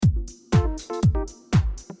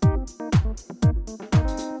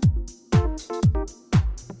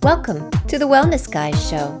Welcome to the Wellness Guys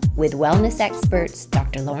Show with wellness experts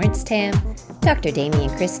Dr. Lawrence Tam, Dr. Damien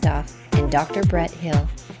Kristof, and Dr. Brett Hill.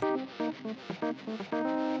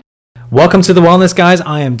 Welcome to the Wellness Guys.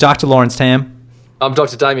 I am Dr. Lawrence Tam. I'm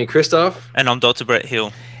Dr. Damien Kristof. And I'm Dr. Brett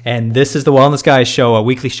Hill. And this is the Wellness Guys Show, a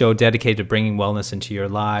weekly show dedicated to bringing wellness into your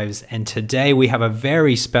lives. And today we have a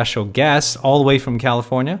very special guest all the way from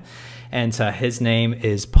California. And his name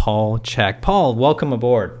is Paul Chek. Paul, welcome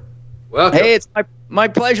aboard. Welcome. Hey, it's my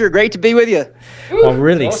pleasure. Great to be with you. Well,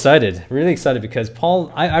 really excited because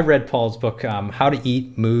Paul, I read Paul's book, How to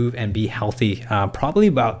Eat, Move, and Be Healthy, probably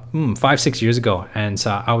about 5-6 years ago. And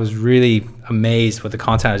so I was really amazed with the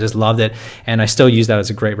content. I just loved it. And I still use that as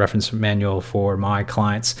a great reference manual for my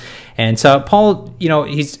clients. And so Paul, you know,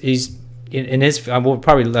 he's in his, I will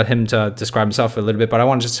probably let him to describe himself a little bit, but I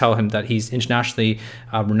want to just tell him that he's internationally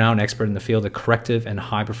renowned expert in the field of corrective and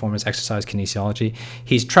high performance exercise kinesiology.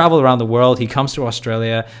 He's traveled around the world. He comes to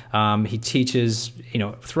Australia. He teaches,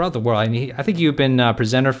 throughout the world. I think you've been a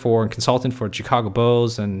presenter for and consultant for Chicago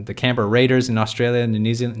Bulls and the Canberra Raiders in Australia and the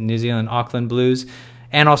New Zealand Auckland Blues,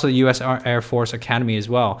 and also the U.S. Air Force Academy as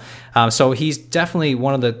well. So he's definitely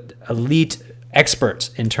one of the elite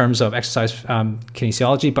experts in terms of exercise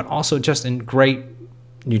kinesiology, but also just in great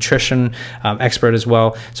nutrition expert as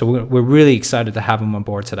well. So we're really excited to have him on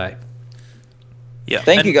board today. Yeah,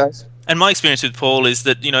 Thank you, guys. And my experience with Paul is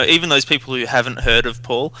that, even those people who haven't heard of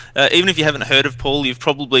Paul, even if you haven't heard of Paul, you've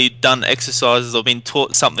probably done exercises or been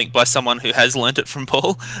taught something by someone who has learnt it from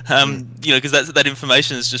Paul, because that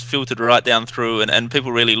information is just filtered right down through, and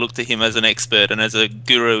people really look to him as an expert and as a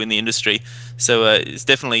guru in the industry. So it's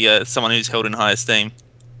definitely someone who's held in high esteem.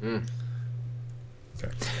 Mm.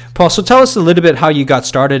 Okay. Paul, so tell us a little bit how you got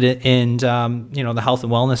started in the health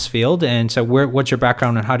and wellness field, and so what's your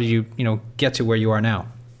background and how did you get to where you are now?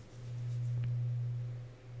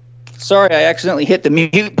 Sorry, I accidentally hit the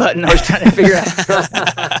mute button. I was trying to figure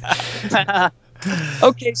out.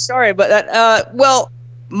 Okay, sorry about that. Well,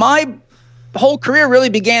 my whole career really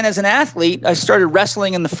began as an athlete. I started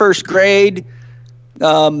wrestling in the first grade.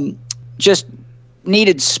 Just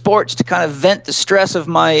needed sports to kind of vent the stress of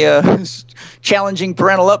my challenging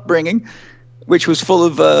parental upbringing, which was full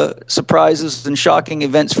of surprises and shocking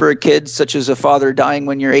events for a kid, such as a father dying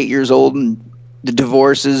when you're 8 years old and the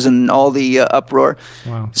divorces and all the uproar.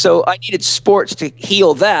 Wow. So I needed sports to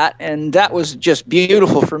heal that, and that was just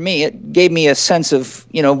beautiful for me. It gave me a sense of,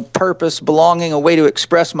 purpose, belonging, a way to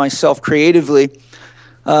express myself creatively.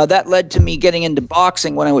 That led to me getting into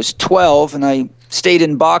boxing when I was 12, and I stayed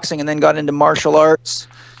in boxing and then got into martial arts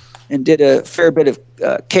and did a fair bit of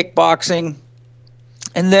kickboxing.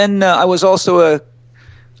 And then I was also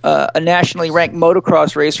a nationally ranked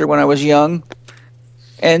motocross racer when I was young.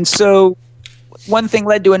 And so one thing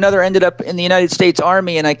led to another. Ended up in the United States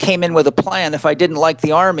Army, and I came in with a plan. If I didn't like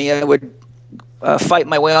the Army, I would fight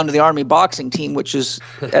my way onto the Army boxing team, which is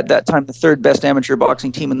at that time the third best amateur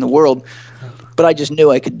boxing team in the world. But I just knew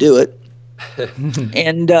I could do it.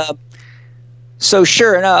 And so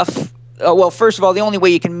sure enough, first of all, the only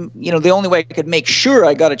way I could make sure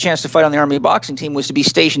I got a chance to fight on the Army boxing team was to be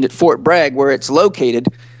stationed at Fort Bragg, where it's located.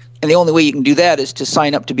 And the only way you can do that is to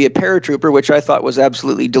sign up to be a paratrooper, which I thought was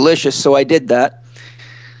absolutely delicious. So I did that.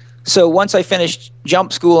 So once I finished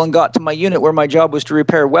jump school and got to my unit where my job was to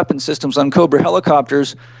repair weapon systems on Cobra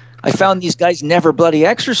helicopters, I found these guys never bloody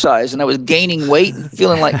exercise, and I was gaining weight and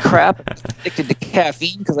feeling like crap. I was addicted to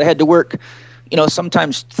caffeine because I had to work,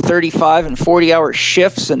 sometimes 35 and 40-hour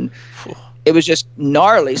shifts, and it was just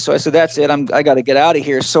gnarly. So I said, that's it. I got to get out of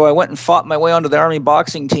here. So I went and fought my way onto the Army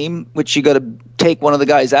boxing team, which you got to take one of the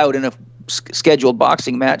guys out in a scheduled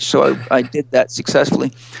boxing match. So I did that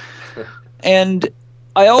successfully. And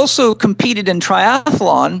I also competed in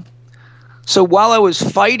triathlon. So while I was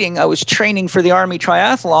fighting, I was training for the Army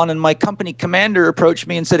triathlon, and my company commander approached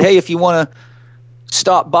me and said, hey, if you want to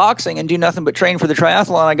stop boxing and do nothing but train for the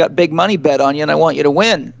triathlon, I got big money bet on you, and I want you to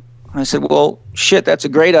win. I said, well, shit, that's a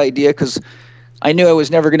great idea, because I knew I was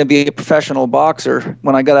never going to be a professional boxer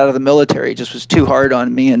when I got out of the military. It just was too hard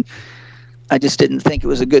on me, and I just didn't think it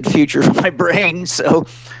was a good future for my brain. So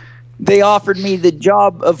they offered me the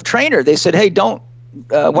job of trainer. They said, hey, don't,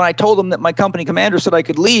 when I told them that my company commander said I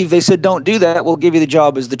could leave, they said, don't do that. We'll give you the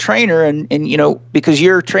job as the trainer. And because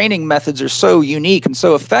your training methods are so unique and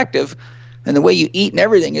so effective, and the way you eat and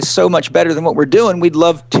everything is so much better than what we're doing, we'd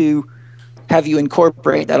love to have you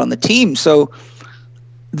incorporate that on the team. So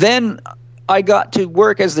then I got to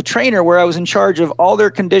work as the trainer, where I was in charge of all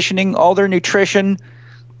their conditioning, all their nutrition,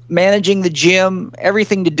 managing the gym,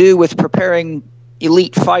 everything to do with preparing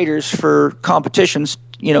elite fighters for competitions,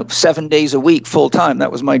 7 days a week, full time.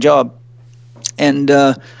 That was my job. And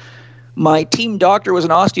My team doctor was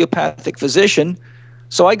an osteopathic physician,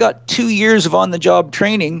 so I got 2 years of on-the-job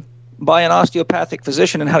training by an osteopathic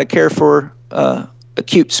physician in how to care for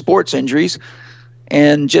acute sports injuries,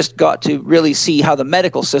 and just got to really see how the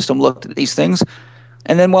medical system looked at these things.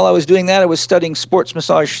 And then while I was doing that, I was studying sports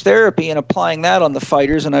massage therapy and applying that on the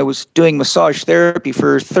fighters, and I was doing massage therapy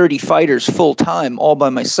for 30 fighters full-time, all by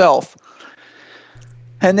myself.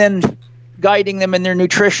 And then guiding them in their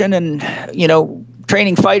nutrition, and,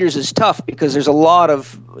 training fighters is tough because there's a lot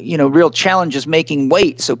of, real challenges making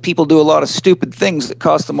weight. So people do a lot of stupid things that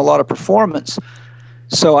cost them a lot of performance.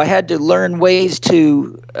 So I had to learn ways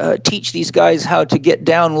to teach these guys how to get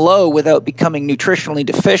down low without becoming nutritionally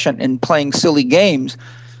deficient and playing silly games.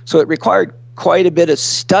 So it required quite a bit of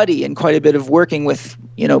study and quite a bit of working with,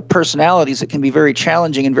 personalities that can be very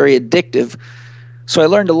challenging and very addictive. So I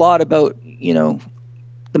learned a lot about,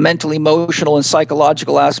 the mental, emotional, and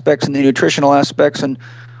psychological aspects and the nutritional aspects and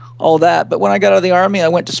all that. But when I got out of the Army, I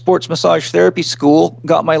went to sports massage therapy school,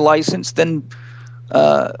 got my license, then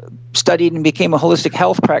studied and became a holistic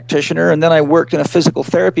health practitioner. And then I worked in a physical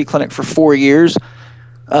therapy clinic for 4 years.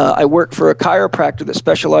 I worked for a chiropractor that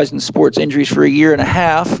specialized in sports injuries for 1.5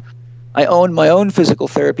 years. I owned my own physical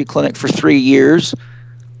therapy clinic for 3 years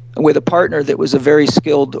with a partner that was a very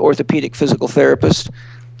skilled orthopedic physical therapist.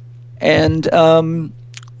 And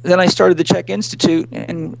then I started the CHEK Institute.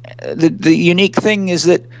 And the unique thing is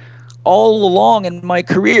that all along in my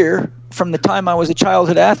career, from the time I was a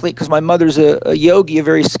childhood athlete, because my mother's a yogi, a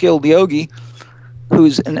very skilled yogi,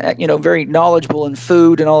 who's very knowledgeable in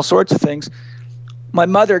food and all sorts of things. My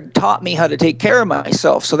mother taught me how to take care of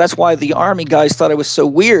myself, so that's why the Army guys thought I was so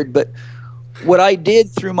weird. But what I did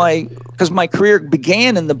because my career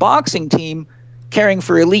began in the boxing team, caring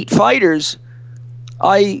for elite fighters,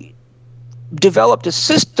 I developed a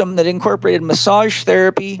system that incorporated massage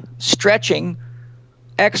therapy, stretching,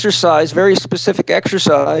 exercise, very specific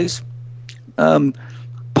exercise,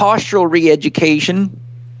 postural re-education,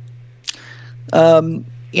 and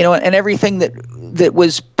everything that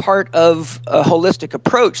was part of a holistic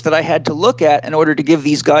approach that I had to look at in order to give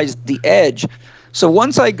these guys the edge. So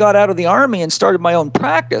once I got out of the Army and started my own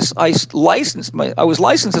practice, I was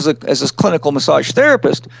licensed as a clinical massage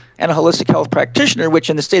therapist and a holistic health practitioner, which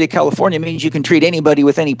in the state of California means you can treat anybody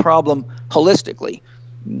with any problem holistically,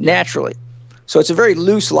 naturally. So it's a very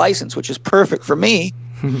loose license, which is perfect for me.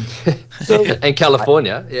 In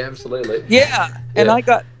California, yeah, absolutely. Yeah, and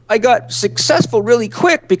Yeah. I got successful really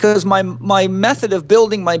quick because my method of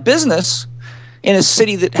building my business in a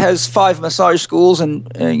city that has 5 massage schools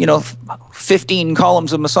and 15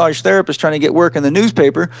 columns of massage therapists trying to get work in the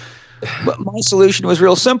newspaper. But my solution was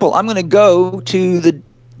real simple. I'm going to go to the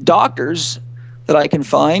doctors that I can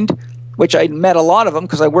find, which I met a lot of them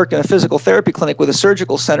because I worked in a physical therapy clinic with a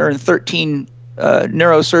surgical center and 13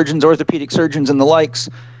 neurosurgeons, orthopedic surgeons, and the likes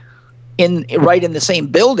right in the same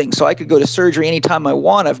building. So I could go to surgery anytime I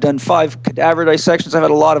want. I've done 5 cadaver dissections. I've had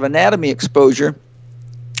a lot of anatomy exposure.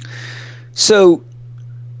 So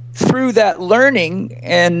through that learning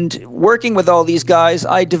and working with all these guys,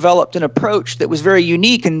 I developed an approach that was very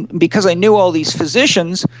unique. And because I knew all these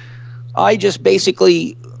physicians, I just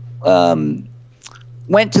basically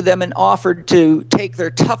went to them and offered to take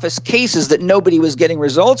their toughest cases that nobody was getting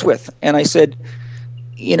results with. And I said,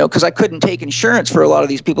 because I couldn't take insurance for a lot of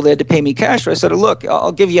these people, they had to pay me cash. So I said, look,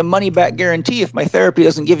 I'll give you a money-back guarantee if my therapy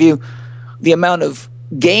doesn't give you the amount of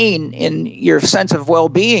gain in your sense of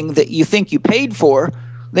well-being that you think you paid for,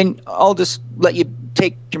 then I'll just let you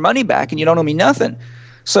take your money back and you don't owe me nothing.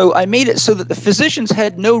 So I made it so that the physicians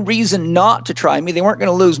had no reason not to try me. They weren't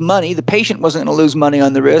going to lose money. The patient wasn't going to lose money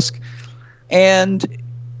on the risk. And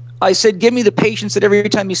I said, give me the patients that every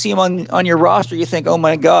time you see them on your roster, you think, oh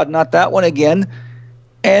my God, not that one again.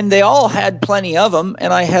 And they all had plenty of them.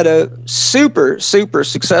 And I had a super, super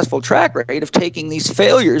successful track rate of taking these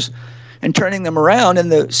failures and turning them around.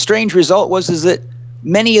 And the strange result was that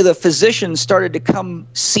many of the physicians started to come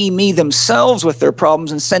see me themselves with their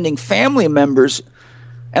problems and sending family members.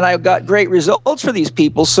 And I got great results for these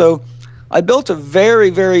people. So I built a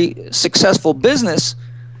very, very successful business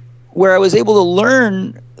where I was able to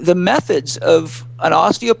learn the methods of an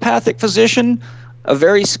osteopathic physician, a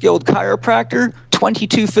very skilled chiropractor,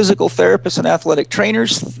 22 physical therapists and athletic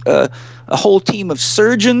trainers, a whole team of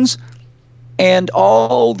surgeons, and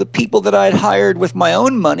all the people that I'd hired with my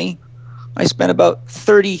own money. I spent about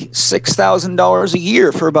 $36,000 a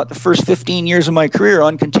year for about the first 15 years of my career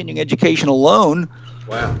on continuing education alone.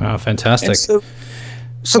 Wow. Oh, fantastic. And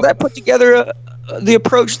so that put together the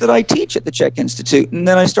approach that I teach at the CHEK Institute. And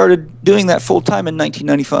then I started doing that full time in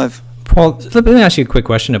 1995. Paul, let me ask you a quick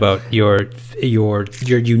question about your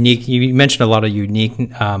unique. You mentioned a lot of unique,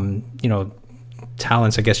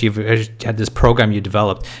 talents. I guess you've had this program you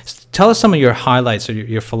developed. Tell us some of your highlights or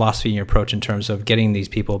your philosophy and your approach in terms of getting these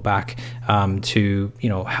people back to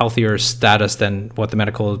healthier status than what the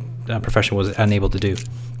medical profession was unable to do.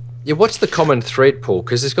 Yeah, what's the common thread, Paul?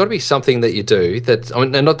 Because there's got to be something that you do that. I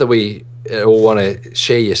mean, not that we all want to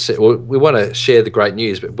share we want to share the great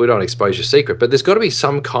news, but we don't expose your secret. But there's got to be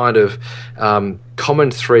some kind of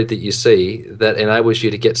common thread that you see that enables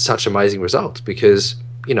you to get such amazing results. Because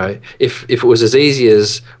if it was as easy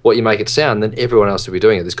as what you make it sound, then everyone else would be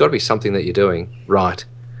doing it. There's got to be something that you're doing right.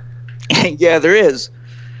 Yeah, there is.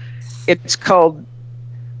 It's called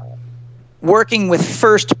working with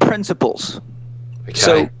first principles. Okay.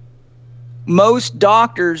 So most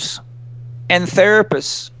doctors and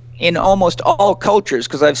therapists in almost all cultures,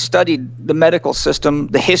 because I've studied the medical system,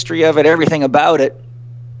 the history of it, everything about it,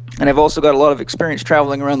 and I've also got a lot of experience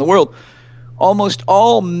traveling around the world, almost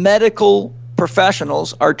all medical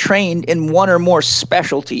professionals are trained in one or more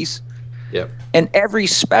specialties. Yep. And every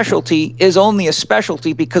specialty is only a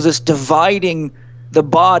specialty because it's dividing the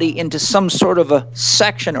body into some sort of a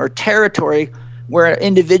section or territory where an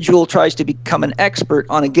individual tries to become an expert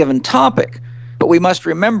on a given topic. But we must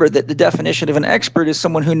remember that the definition of an expert is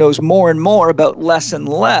someone who knows more and more about less and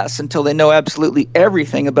less until they know absolutely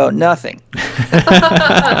everything about nothing.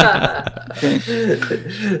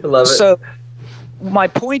 Love it. So my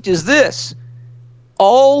point is this.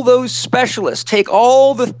 All those specialists, take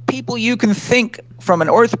all the people you can think, from an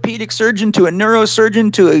orthopedic surgeon to a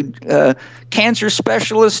neurosurgeon to a cancer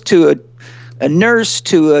specialist to a nurse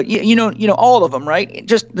to all of them, right?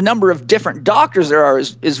 Just the number of different doctors there are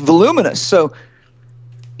is voluminous. So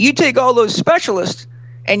you take all those specialists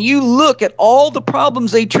and you look at all the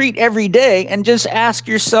problems they treat every day and just ask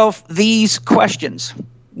yourself these questions.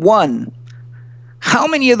 1, how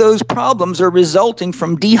many of those problems are resulting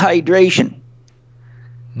from dehydration?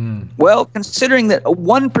 Well, considering that a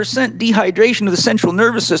 1% dehydration of the central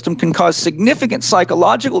nervous system can cause significant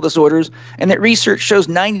psychological disorders, and that research shows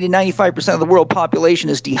 90 to 95% of the world population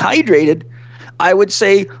is dehydrated, I would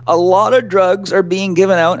say a lot of drugs are being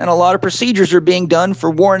given out and a lot of procedures are being done for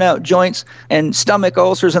worn out joints and stomach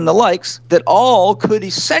ulcers and the likes that all could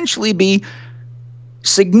essentially be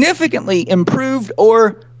significantly improved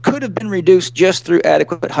or could have been reduced just through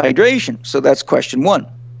adequate hydration. So that's question 1.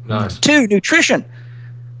 Nice. 2, nutrition.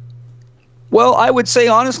 Well, I would say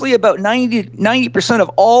honestly about 90% of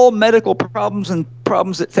all medical problems and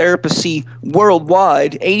problems that therapists see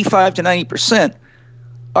worldwide, 85 to 90%,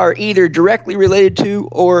 are either directly related to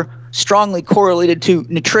or strongly correlated to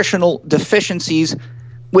nutritional deficiencies,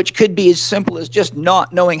 which could be as simple as just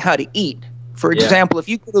not knowing how to eat. For example, if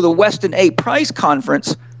you go to the Weston A. Price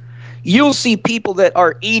conference, you'll see people that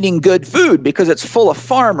are eating good food because it's full of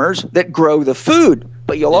farmers that grow the food.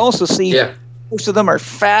 But you'll also see most of them are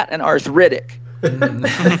fat and arthritic. That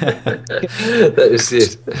is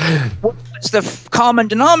it. What's the common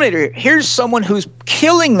denominator? Here's someone who's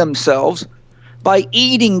killing themselves by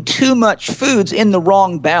eating too much foods in the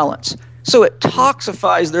wrong balance. So it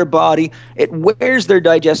toxifies their body. It wears their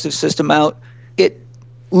digestive system out. It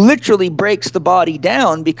literally breaks the body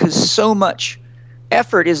down because so much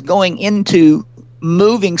effort is going into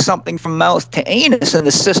moving something from mouth to anus, and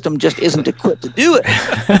the system just isn't equipped to do it.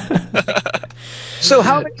 So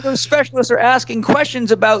how many of those specialists are asking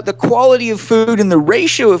questions about the quality of food and the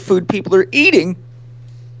ratio of food people are eating,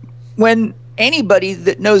 when anybody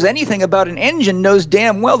that knows anything about an engine knows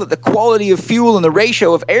damn well that the quality of fuel and the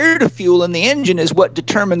ratio of air to fuel in the engine is what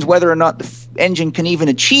determines whether or not the engine can even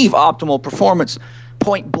achieve optimal performance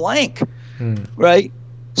point blank, right?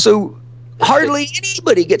 So hardly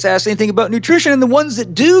anybody gets asked anything about nutrition, and the ones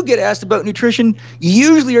that do get asked about nutrition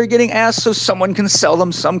usually are getting asked so someone can sell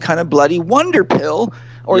them some kind of bloody wonder pill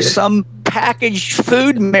or some packaged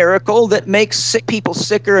food miracle that makes sick people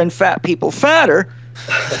sicker and fat people fatter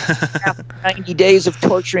after 90 days of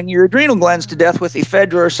torturing your adrenal glands to death with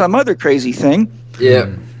ephedra or some other crazy thing.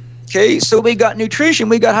 Okay, so we got nutrition,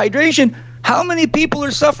 we got hydration. How many people are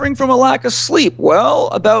suffering from a lack of sleep? Well,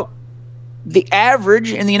 about the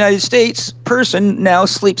average in the United States person now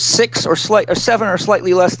sleeps 6 or 7 or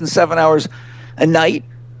slightly less than 7 hours a night.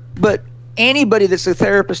 But anybody that's a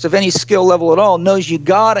therapist of any skill level at all knows you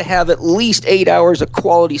got to have at least 8 hours of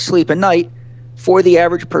quality sleep a night for the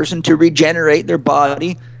average person to regenerate their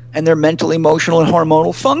body and their mental, emotional, and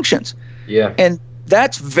hormonal functions. And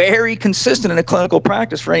that's very consistent in a clinical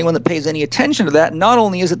practice for anyone that pays any attention to that. Not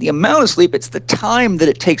only is it the amount of sleep, it's the time that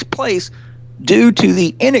it takes place, due to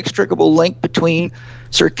the inextricable link between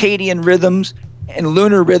circadian rhythms and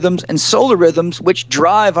lunar rhythms and solar rhythms, which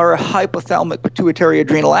drive our hypothalamic pituitary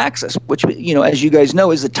adrenal axis, which, as you guys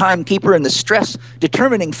know, is the timekeeper and the stress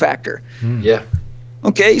determining factor. Yeah.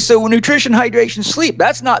 Okay, so nutrition, hydration, sleep,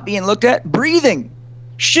 that's not being looked at. Breathing.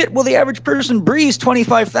 Shit, well, the average person breathes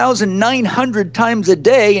 25,900 times a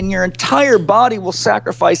day, and your entire body will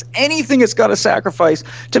sacrifice anything it's got to sacrifice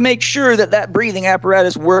to make sure that breathing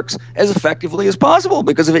apparatus works as effectively as possible.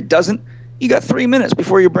 Because if it doesn't, you got 3 minutes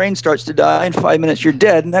before your brain starts to die, and 5 minutes you're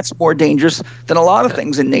dead, and that's more dangerous than a lot of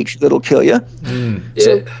things in nature that'll kill you.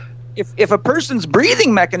 So if a person's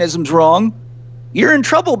breathing mechanism's wrong, you're in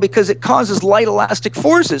trouble because it causes light elastic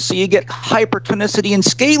forces. So you get hypertonicity in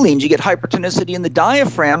scalenes, you get hypertonicity in the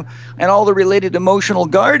diaphragm, and all the related emotional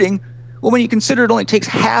guarding. Well, when you consider it only takes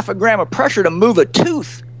 0.5 gram of pressure to move a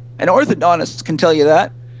tooth, and orthodontists can tell you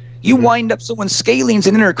that, you wind up someone's scalenes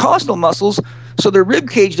and intercostal muscles so their rib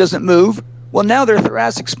cage doesn't move. Well, now their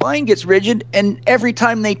thoracic spine gets rigid, and every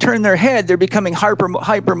time they turn their head, they're becoming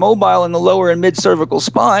hypermobile in the lower and mid-cervical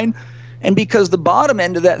spine. And because the bottom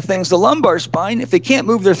end of that thing's the lumbar spine, if they can't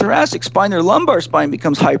move their thoracic spine, their lumbar spine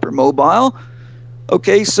becomes hypermobile.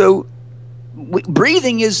 Okay, so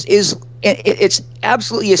breathing it's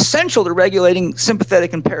absolutely essential to regulating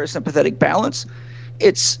sympathetic and parasympathetic balance.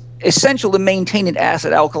 It's essential to maintain an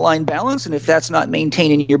acid-alkaline balance, and if that's not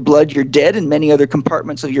maintained in your blood, you're dead, and many other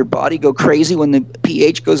compartments of your body go crazy when the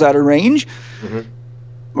pH goes out of range.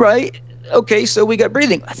 Right? Okay, so we got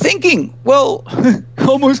breathing. Thinking, well,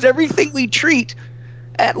 almost everything we treat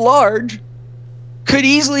at large could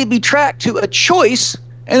easily be tracked to a choice,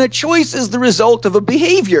 and a choice is the result of a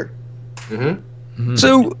behavior.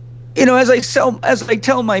 So, as I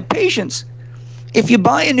tell my patients, if you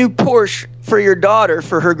buy a new Porsche for your daughter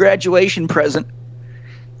for her graduation present,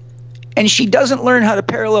 and she doesn't learn how to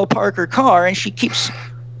parallel park her car, and she keeps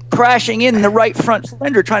crashing in the right front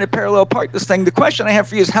fender trying to parallel park this thing, the question I have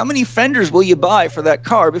for you is, how many fenders will you buy for that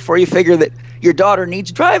car before you figure that your daughter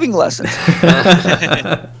needs driving lessons?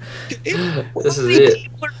 This is it.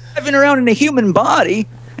 People are driving around in a human body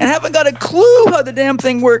and haven't got a clue how the damn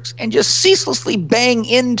thing works, and just ceaselessly bang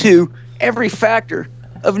into every factor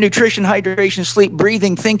of nutrition, hydration, sleep,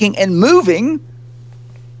 breathing, thinking, and moving,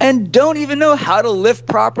 and don't even know how to lift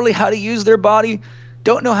properly, how to use their body,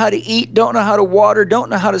 don't know how to eat, don't know how to water, don't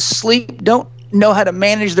know how to sleep, don't know how to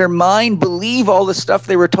manage their mind, believe all the stuff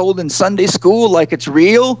they were told in Sunday school like it's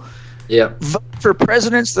real. Yeah. Vote for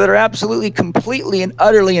presidents that are absolutely, completely, and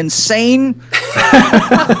utterly insane.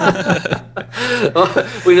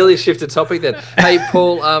 We nearly shifted topic then. Hey,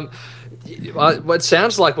 Paul, what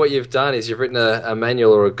sounds like what you've done is you've written a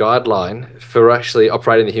manual or a guideline for actually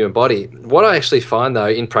operating the human body. What I actually find, though,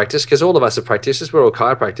 in practice, because all of us are practitioners, we're all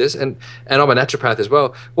chiropractors, and I'm a naturopath as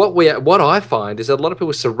well. What I find is that a lot of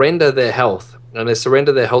people surrender their health and they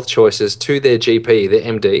surrender their health choices to their GP, their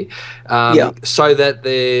MD, so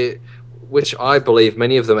that which I believe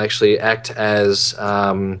many of them actually act as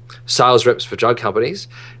sales reps for drug companies.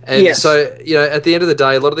 And so, at the end of the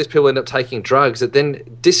day, a lot of these people end up taking drugs that then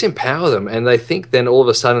disempower them, and they think then all of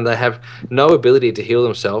a sudden they have no ability to heal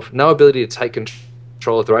themselves, no ability to take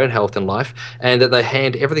control of their own health and life, and that they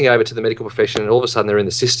hand everything over to the medical profession, and all of a sudden they're in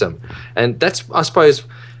the system. And that's, I suppose,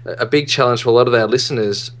 a big challenge for a lot of our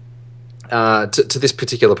listeners to this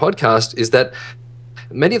particular podcast, is that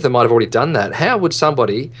many of them might have already done that. How would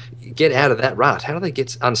somebody get out of that rut? How do they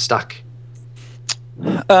get unstuck?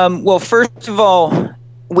 Well, first of all,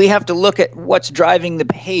 we have to look at what's driving the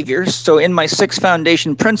behaviors. So in my 6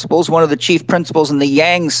 foundation principles, one of the chief principles in the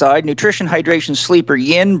yang side, nutrition, hydration, sleep are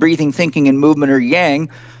yin, breathing, thinking, and movement are yang.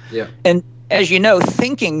 Yeah. And as you know,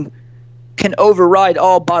 thinking can override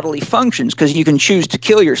all bodily functions because you can choose to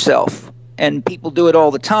kill yourself, and people do it all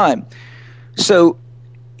the time. So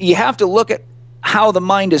you have to look at how the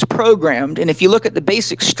mind is programmed. And if you look at the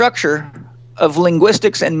basic structure of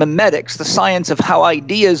linguistics and memetics, the science of how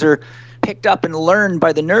ideas are picked up and learned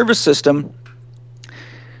by the nervous system,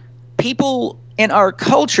 people in our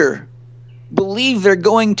culture believe they're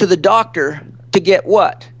going to the doctor to get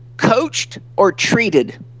what? Coached or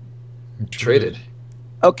treated? Treated.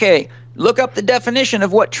 Okay, look up the definition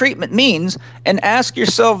of what treatment means and ask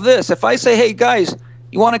yourself this. If I say, hey guys,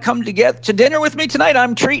 you want to come to dinner with me tonight?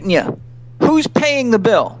 I'm treating you. Who's paying the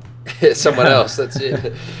bill? Someone else. That's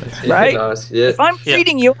it. Right? Nice. Yeah. If I'm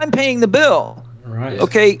treating you, I'm paying the bill. Right.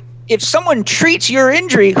 Okay. If someone treats your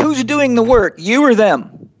injury, who's doing the work? You or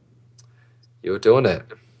them? You're doing it.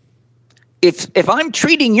 If I'm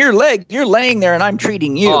treating your leg, you're laying there and I'm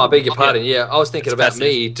treating you. Oh, I beg your pardon. Yeah, I was thinking about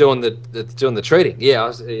me doing the treating. Yeah.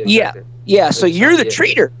 Exactly. Yeah. So you're the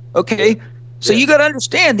treater. Okay. Yeah. So you got to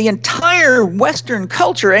understand, the entire Western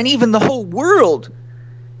culture and even the whole world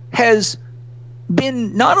has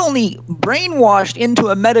been not only brainwashed into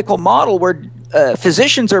a medical model where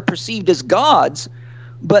physicians are perceived as gods,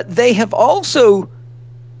 but they have also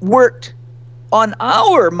worked on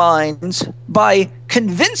our minds by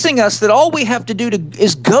convincing us that all we have to do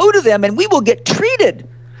is go to them and we will get treated.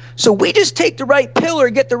 So we just take the right pill or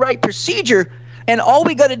get the right procedure, and all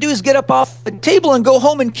we got to do is get up off the table and go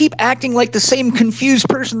home and keep acting like the same confused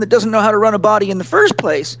person that doesn't know how to run a body in the first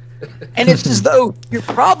place. And it's as though your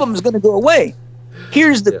problem is going to go away.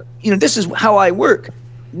 Here's this is how I work.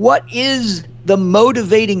 What is the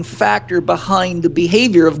motivating factor behind the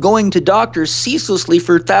behavior of going to doctors ceaselessly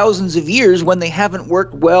for thousands of years when they haven't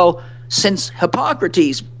worked well since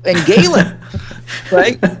Hippocrates and Galen,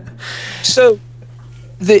 right? So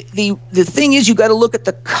the thing is, you got to look at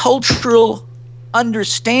the cultural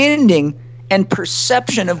understanding and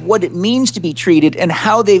perception of what it means to be treated and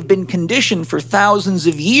how they've been conditioned for thousands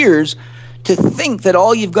of years to think that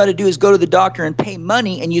all you've got to do is go to the doctor and pay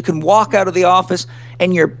money and you can walk out of the office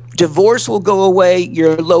and your divorce will go away,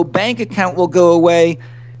 your low bank account will go away,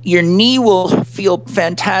 your knee will feel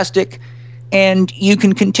fantastic, and you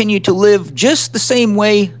can continue to live just the same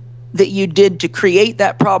way that you did to create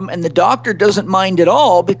that problem, and the doctor doesn't mind at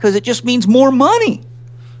all because it just means more money.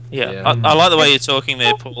 Yeah. I like the way you're talking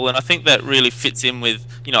there, Paul, and I think that really fits in with,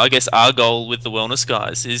 I guess our goal with the Wellness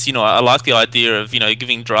Guys is, I like the idea of,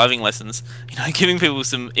 giving driving lessons, giving people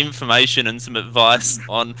some information and some advice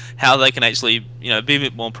on how they can actually, be a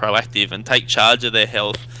bit more proactive and take charge of their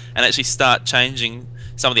health and actually start changing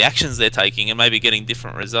some of the actions they're taking and maybe getting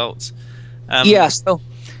different results. So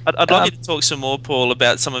I'd like you to talk some more, Paul,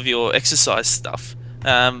 about some of your exercise stuff.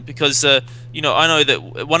 Because I know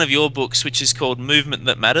that one of your books, which is called Movement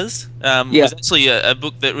That Matters, was actually a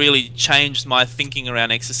book that really changed my thinking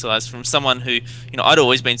around exercise from someone who, I'd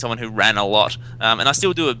always been someone who ran a lot, and I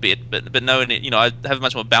still do a bit, but knowing it, I have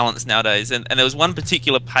much more balance nowadays. And there was one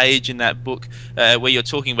particular page in that book where you're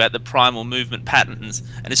talking about the primal movement patterns,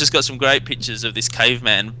 and it's just got some great pictures of this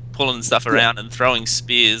caveman pulling stuff around and throwing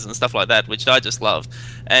spears and stuff like that, which I just loved.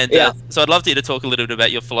 And so I'd love you to talk a little bit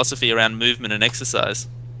about your philosophy around movement and exercise.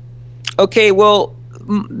 Okay, well,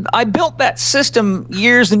 I built that system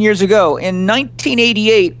years and years ago. In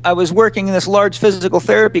 1988, I was working in this large physical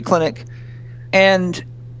therapy clinic, and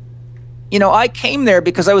I came there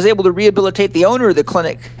because I was able to rehabilitate the owner of the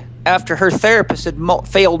clinic after her therapist had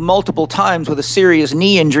failed multiple times with a serious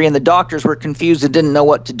knee injury, and the doctors were confused and didn't know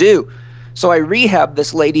what to do. So I rehabbed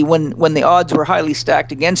this lady when the odds were highly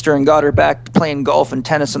stacked against her and got her back to playing golf and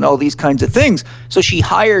tennis and all these kinds of things. So she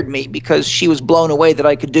hired me because she was blown away that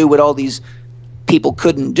I could do what all these people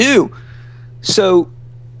couldn't do. So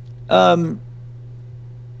I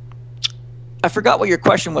forgot what your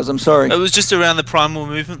question was. I'm sorry. It was just around the primal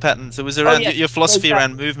movement patterns. It was around your philosophy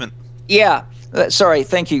around movement. Yeah. Sorry.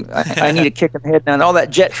 Thank you. I need a kick in the head now. And all that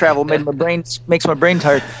jet travel makes my brain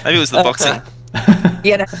tired. Maybe it was the boxing.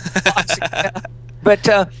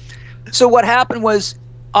 But so what happened was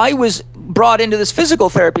I was brought into this physical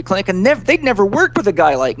therapy clinic, and they'd never worked with a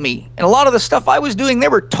guy like me. And a lot of the stuff I was doing, they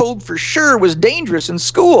were told for sure was dangerous in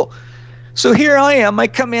school. So here I am. I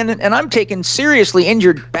come in, and I'm taking seriously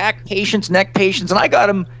injured back patients, neck patients, and I got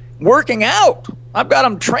them working out. I've got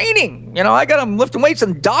them training. I got them lifting weights,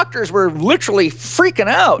 and doctors were literally freaking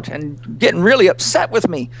out and getting really upset with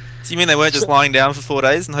me. So you mean they weren't just lying down for 4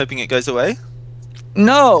 days and hoping it goes away?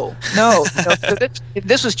 No. So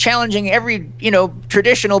this was challenging every,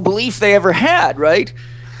 traditional belief they ever had, right?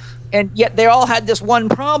 And yet they all had this one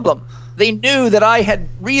problem. They knew that I had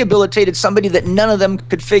rehabilitated somebody that none of them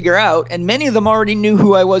could figure out, and many of them already knew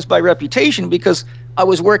who I was by reputation because I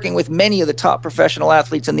was working with many of the top professional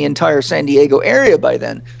athletes in the entire San Diego area by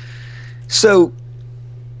then. So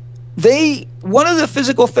one of the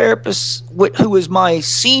physical therapists who was my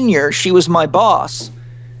senior, she was my boss,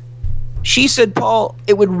 she said, Paul,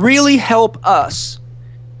 it would really help us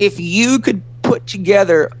if you could put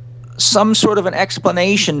together some sort of an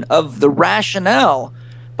explanation of the rationale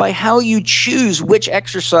by how you choose which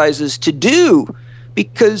exercises to do,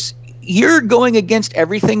 because you're going against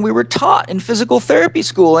everything we were taught in physical therapy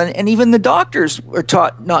school, and even the doctors were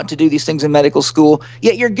taught not to do these things in medical school,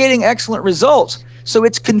 yet you're getting excellent results. So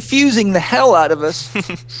it's confusing the hell out of us.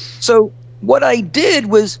 So what I did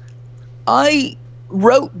was I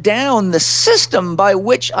wrote down the system by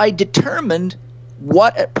which I determined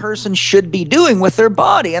what a person should be doing with their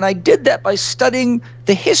body. And I did that by studying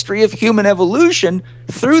the history of human evolution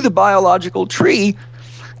through the biological tree.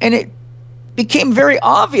 And it became very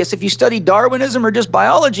obvious if you study Darwinism or just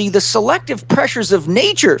biology, the selective pressures of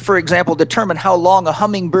nature, for example, determine how long a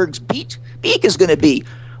hummingbird's beak is going to be,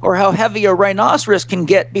 or how heavy a rhinoceros can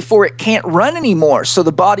get before it can't run anymore. So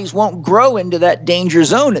the bodies won't grow into that danger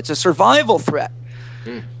zone. It's a survival threat.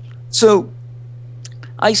 So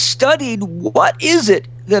I studied what is it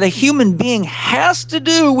that a human being has to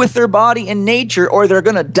do with their body in nature or they're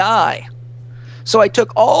going to die. So I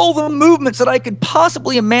took all the movements that I could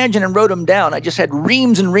possibly imagine and wrote them down. I just had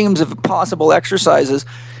reams and reams of possible exercises.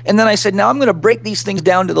 And then I said, now I'm going to break these things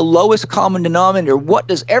down to the lowest common denominator. What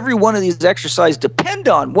does every one of these exercises depend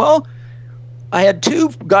on? Well, I had two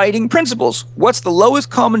guiding principles. What's the lowest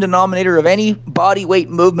common denominator of any body weight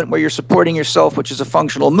movement where you're supporting yourself, which is a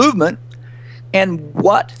functional movement? And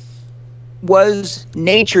what was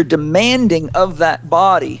nature demanding of that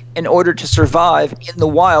body in order to survive in the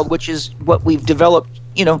wild, which is what we've developed,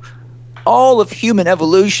 all of human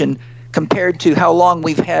evolution compared to how long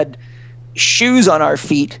we've had shoes on our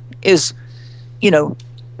feet is,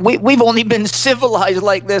 we've only been civilized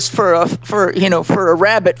like this for a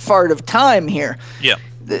rabbit fart of time here. Yeah.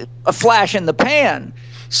 A flash in the pan.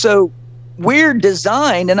 So we're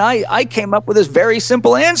designed, and I came up with this very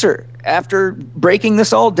simple answer. After breaking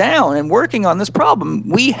this all down and working on this problem,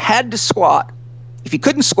 we had to squat. If you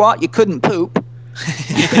couldn't squat, you couldn't poop.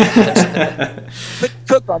 You couldn't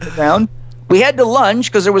cook on the ground. We had to lunge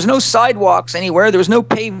because there was no sidewalks anywhere. There was no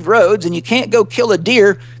paved roads, and you can't go kill a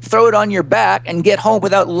deer, throw it on your back, and get home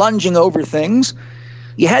without lunging over things.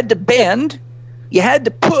 You had to bend. You had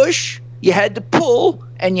to push. You had to pull,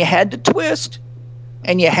 and you had to twist,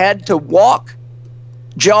 and you had to walk,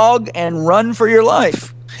 jog, and run for your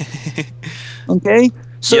life. Okay?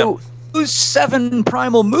 So those 7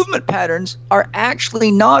 primal movement patterns are actually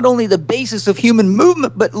not only the basis of human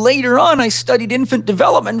movement, but later on I studied infant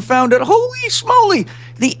development and found out, holy smoly,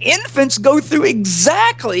 the infants go through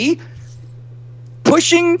exactly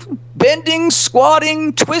pushing, bending,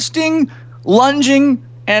 squatting, twisting, lunging,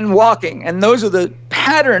 and walking. And those are the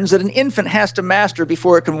patterns that an infant has to master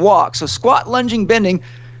before it can walk. So squat, lunging, bending,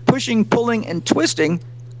 pushing, pulling, and twisting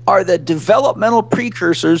are the developmental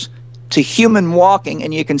precursors to human walking,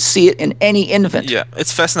 and you can see it in any infant. Yeah,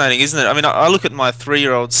 it's fascinating, isn't it? I mean, I look at my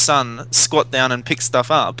 3-year-old son squat down and pick stuff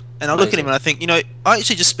up, and I look at him and I think, I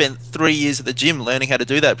actually just spent 3 years at the gym learning how to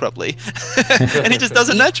do that properly, and he just does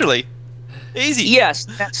it naturally. Easy. Yes,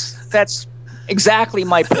 that's exactly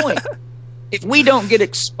my point. If we don't get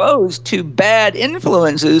exposed to bad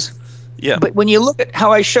influences, but when you look at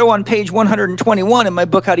how I show on page 121 in my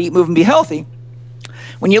book, How to Eat, Move, and Be Healthy,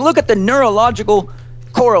 when you look at the neurological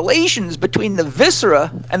correlations between the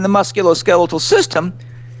viscera and the musculoskeletal system,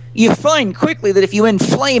 you find quickly that if you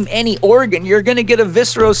inflame any organ, you're going to get a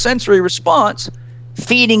viscerosensory response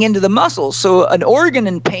feeding into the muscles. So an organ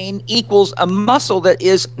in pain equals a muscle that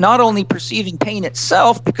is not only perceiving pain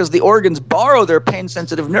itself, because the organs borrow their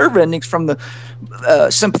pain-sensitive nerve endings from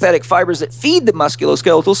the sympathetic fibers that feed the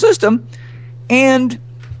musculoskeletal system, and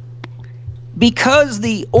because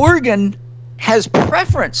the organ has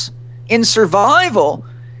preference in survival,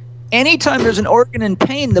 anytime there's an organ in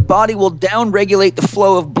pain, the body will downregulate the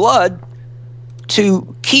flow of blood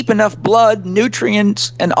to keep enough blood,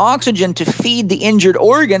 nutrients, and oxygen to feed the injured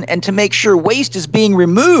organ and to make sure waste is being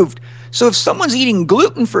removed. So if someone's eating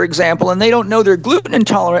gluten, for example, and they don't know they're gluten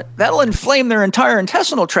intolerant, that'll inflame their entire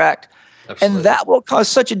intestinal tract. Absolutely. And that will cause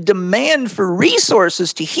such a demand for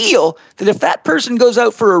resources to heal that if that person goes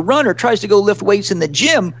out for a run or tries to go lift weights in the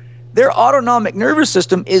gym, their autonomic nervous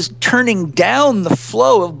system is turning down the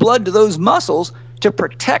flow of blood to those muscles to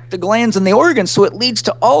protect the glands and the organs. So it leads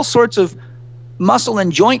to all sorts of muscle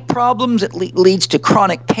and joint problems. It leads to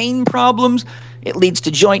chronic pain problems. It leads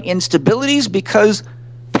to joint instabilities because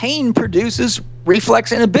pain produces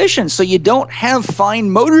reflex inhibition. So you don't have fine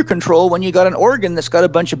motor control when you got an organ that's got a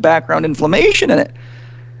bunch of background inflammation in it.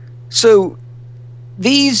 So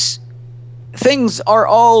these things are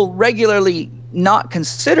all regularly not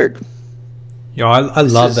considered. I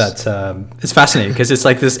love that. It's fascinating because it's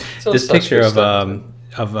like this picture of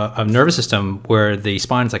a nervous system where the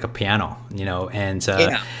spine is like a piano, and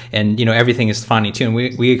everything is finely tuned.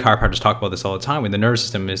 We chiropractors talk about this all the time. When the nervous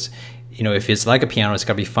system is, if it's like a piano, it's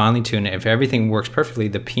got to be finely tuned. If everything works perfectly,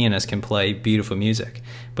 the pianist can play beautiful music.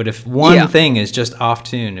 But if one thing is just off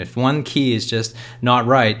tune, if one key is just not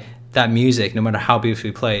right, that music, no matter how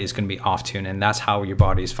beautifully played, is going to be off tune, and that's how your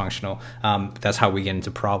body is functional. That's how we get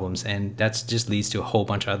into problems, and that just leads to a whole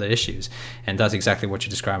bunch of other issues. And that's exactly what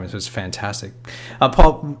you're describing. So it's fantastic,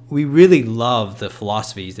 Paul. We really love the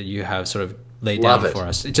philosophies that you have sort of laid down for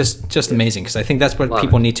us. It's just amazing, because I think that's what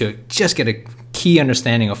people need to just get a key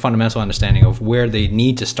understanding, a fundamental understanding of where they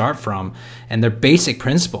need to start from and their basic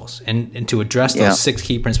principles. And to address those 6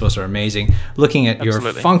 key principles are amazing. Looking at your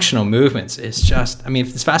functional movements is just, I mean,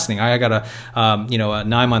 it's fascinating. I got a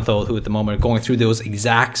 9-month-old who at the moment are going through those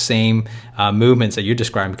exact same movements that you're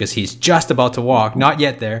describing, because he's just about to walk, not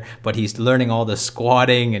yet there, but he's learning all the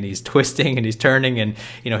squatting and he's twisting and he's turning and,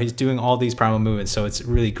 he's doing all these primal movements. So it's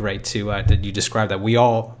really great to that you describe that. We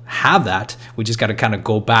all have that. We just got to kind of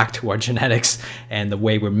go back to our genetics and the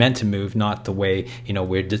way we're meant to move, not the way,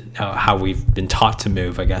 we're how we've been taught to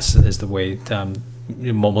move, I guess, is the way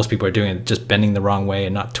most people are doing it, just bending the wrong way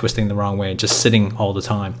and not twisting the wrong way and just sitting all the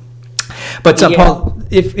time. But Paul,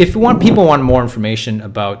 if people want more information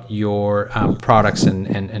about your products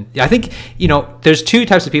and I think there's 2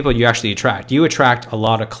 types of people you actually attract. You attract a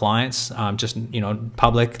lot of clients, just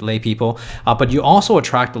public lay people, but you also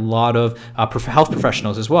attract a lot of health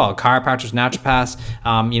professionals as well, chiropractors, naturopaths,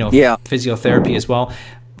 physiotherapy as well.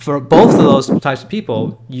 For both of those types of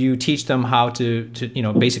people, you teach them how to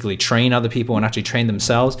basically train other people and actually train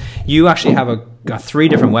themselves. You actually have 3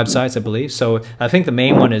 different websites, I believe. So I think the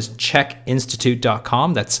main one is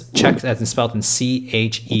CHEK-Institute.com. That's Czech, as in spelled in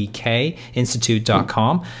CHEK,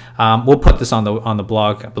 Institute.com. We'll put this on the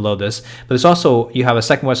blog below this. But there's also, you have a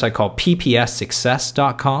second website called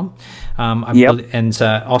PPSsuccess.com. And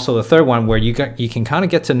also the third one where you can kind of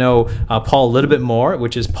get to know Paul a little bit more,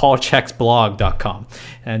 which is PaulChecksBlog.com,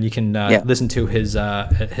 and you can listen to his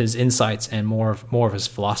insights and more of his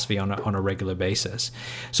philosophy on a regular basis.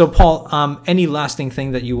 So Paul, any lasting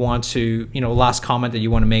thing that you want to, last comment that you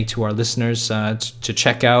want to make to our listeners to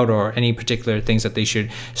check out, or any particular things that they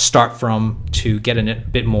should start from to get a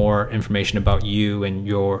bit more information about you and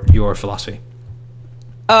your philosophy?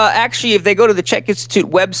 Actually, if they go to the Czech Institute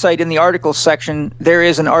website, in the articles section, there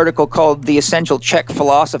is an article called The Essential Czech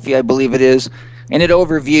Philosophy, I believe it is, and it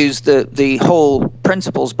overviews the whole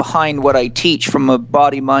principles behind what I teach from a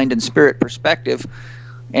body, mind, and spirit perspective,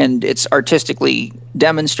 and it's artistically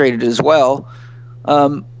demonstrated as well.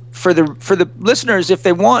 For the listeners, if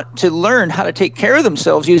they want to learn how to take care of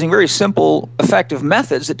themselves using very simple, effective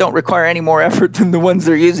methods that don't require any more effort than the ones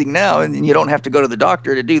they're using now, and you don't have to go to the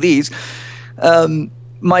doctor to do these,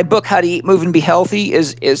 my book, How to Eat, Move, and Be Healthy,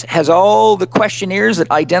 has all the questionnaires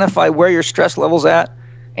that identify where your stress level's at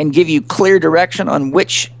and give you clear direction on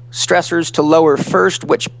which stressors to lower first,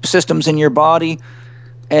 which systems in your body,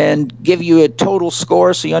 and give you a total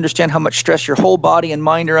score so you understand how much stress your whole body and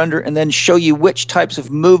mind are under, and then show you which types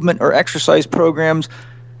of movement or exercise programs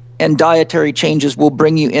and dietary changes will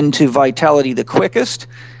bring you into vitality the quickest.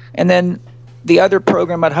 And then the other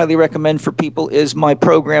program I'd highly recommend for people is my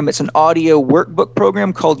program. It's an audio workbook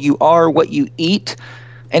program called You Are What You Eat,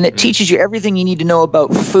 and it teaches you everything you need to know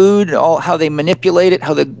about food, how they manipulate it,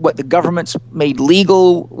 what the government's made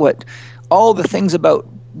legal, all the things about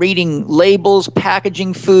reading labels,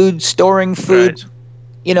 packaging food, storing food,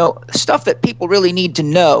 stuff that people really need to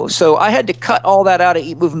know. So I had to cut all that out of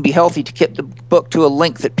Eat, Move, and Be Healthy to get the book to a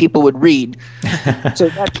link that people would read. So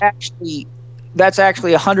that's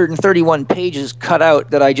actually 131 pages cut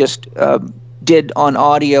out that I just did on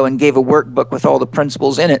audio and gave a workbook with all the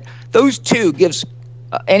principles in it. Those 2 gives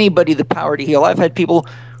anybody the power to heal. I've had people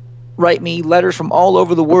write me letters from all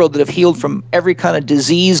over the world that have healed from every kind of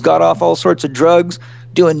disease, got off all sorts of drugs,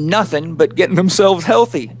 doing nothing but getting themselves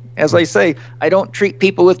healthy. As I say, I don't treat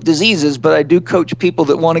people with diseases, but I do coach people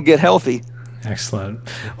that want to get healthy. Excellent.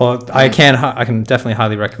 Well, I can definitely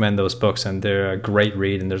highly recommend those books, and they're a great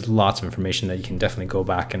read, and there's lots of information that you can definitely go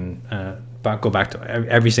back and go back to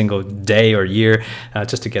every single day or year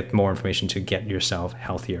just to get more information to get yourself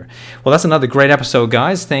healthier. Well, that's another great episode,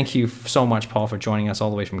 guys. Thank you so much, Paul, for joining us all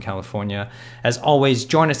the way from California. As always,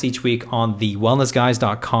 join us each week on the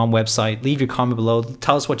wellnessguys.com website. Leave your comment below.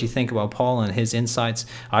 Tell us what you think about Paul and his insights.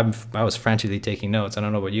 I was frantically taking notes. I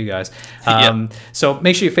don't know about you guys. So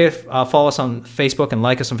make sure you follow us on Facebook and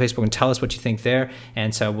like us on Facebook and tell us what you think there.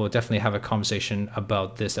 And so we'll definitely have a conversation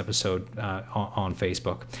about this episode on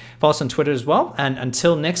Facebook. Follow us on Twitter as well. And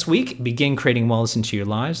until next week, begin creating wellness into your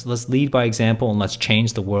lives. Let's lead by example and let's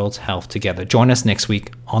change the world's health together. Join us next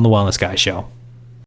week on The Wellness Guys Show.